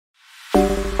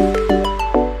Hello,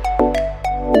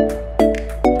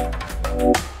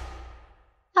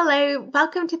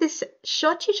 welcome to this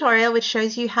short tutorial which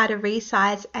shows you how to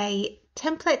resize a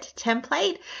template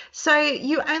template. So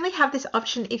you only have this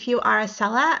option if you are a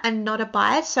seller and not a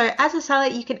buyer. So as a seller,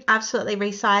 you can absolutely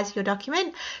resize your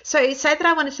document. So say that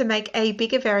I wanted to make a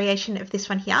bigger variation of this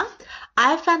one here.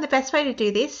 I found the best way to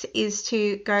do this is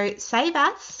to go Save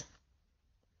As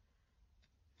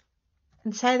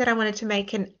and say that I wanted to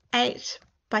make an 8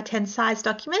 by 10 size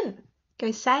document.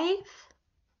 Go Save.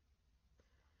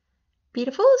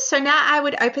 Beautiful. So now I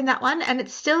would open that one and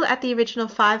it's still at the original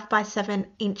 5 by 7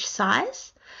 inch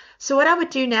size. So what I would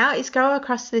do now is go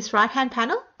across to this right hand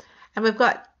panel and we've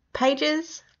got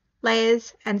pages,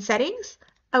 layers and settings.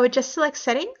 I would just select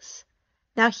settings.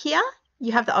 Now here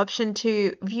you have the option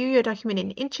to view your document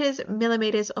in inches,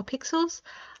 millimeters or pixels.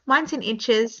 Mine's in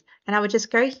inches and I would just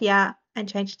go here and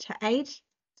change it to 8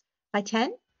 by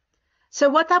 10. So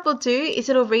what that will do is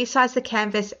it'll resize the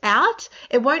canvas out.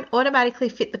 It won't automatically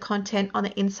fit the content on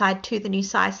the inside to the new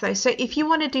size though. So if you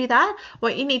want to do that,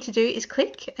 what you need to do is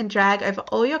click and drag over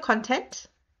all your content.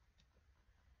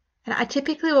 And I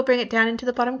typically will bring it down into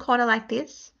the bottom corner like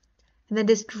this, and then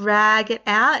just drag it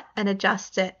out and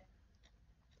adjust it.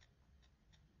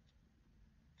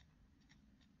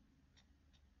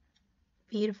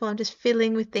 Beautiful. I'm just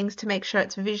fiddling with things to make sure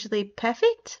it's visually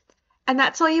perfect. And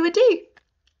that's all you would do.